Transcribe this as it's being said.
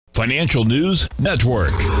Financial News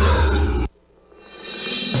Network.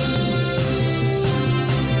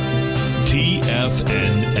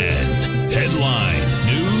 TFNN. Headline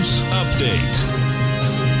News Update.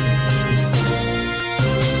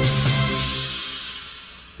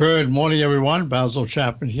 Good morning, everyone. Basil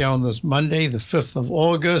Chapman here on this Monday, the 5th of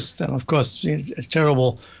August. And, of course,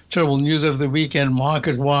 terrible news of the weekend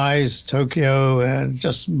market-wise. Tokyo and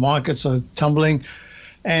just markets are tumbling.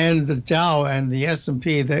 And the Dow and the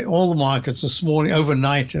S&P, all the markets this morning,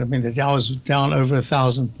 overnight, I mean, the Dow is down over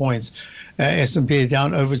 1,000 points. S&P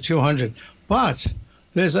down over 200. But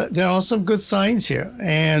there are some good signs here.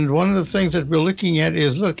 And one of the things that we're looking at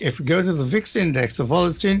is, look, if we go to the VIX index, the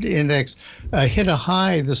volatility index hit a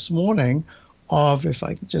high this morning of, if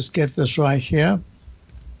I can just get this right here,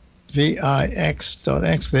 VIX.X,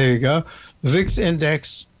 there you go. The VIX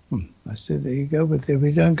index, I said there you go, but there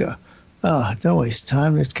we don't go. Don't waste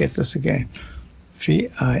time. Let's get this again.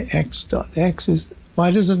 VIX.X is,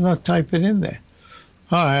 why does it not type it in there?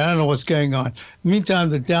 All right, I don't know what's going on.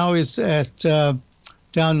 Meantime, the Dow is at down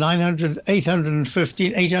 900,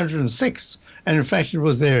 815, 806. And in fact,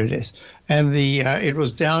 there it is. And it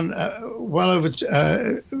was down well over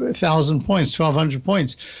 1,000 points, 1,200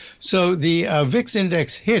 points. So the VIX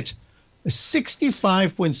index hit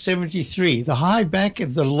 65.73, the high back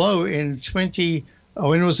at the low in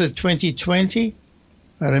when was it, 2020?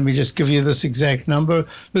 Let me just give you this exact number.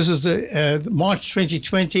 This is the March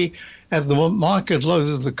 2020 at the market low.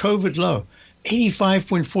 This is the COVID low.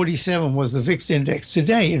 85.47 was the VIX index.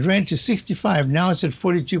 Today, it ran to 65. Now it's at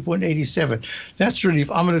 42.87. That's really,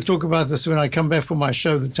 I'm going to talk about this when I come back from my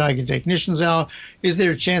show, the Tiger Technicians Hour. Is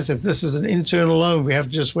there a chance that this is an internal low and we have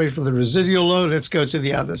to just wait for the residual low? Let's go to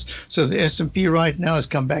the others. So the S&P right now has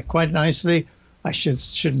come back quite nicely. I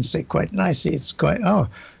shouldn't say quite nicely. It's quite,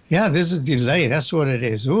 there's a delay. That's what it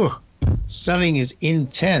is. Ooh, selling is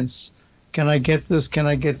intense. Can I get this?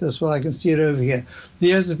 Well, I can see it over here.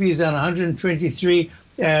 The S&P is down 123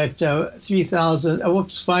 at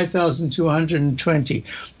 5,220.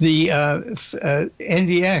 The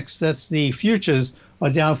NDX, that's the futures, are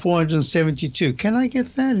down 472. Can I get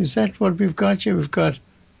that? Is that what we've got here? We've got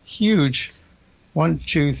huge 1,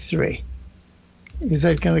 2, 3. Is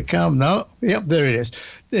that going to come? No. Yep, there it is.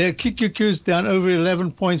 The QQQ's down over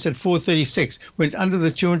 11 points at 436. Went under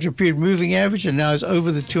the 200-period moving average and now is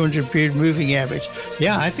over the 200-period moving average.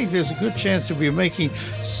 Yeah, I think there's a good chance that we're making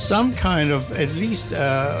some kind of at least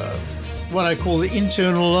what I call the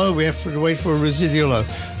internal low. We have to wait for a residual low.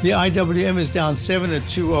 The IWM is down 7 at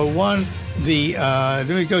 201. Let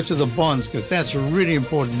me go to the bonds because that's really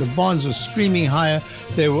important. The bonds were screaming higher.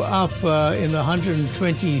 They were up in the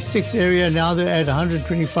 126 area. Now they're at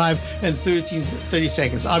 125 and 30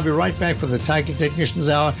 seconds. I'll be right back for the Tiger Technicians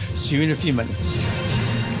Hour. See you in a few minutes.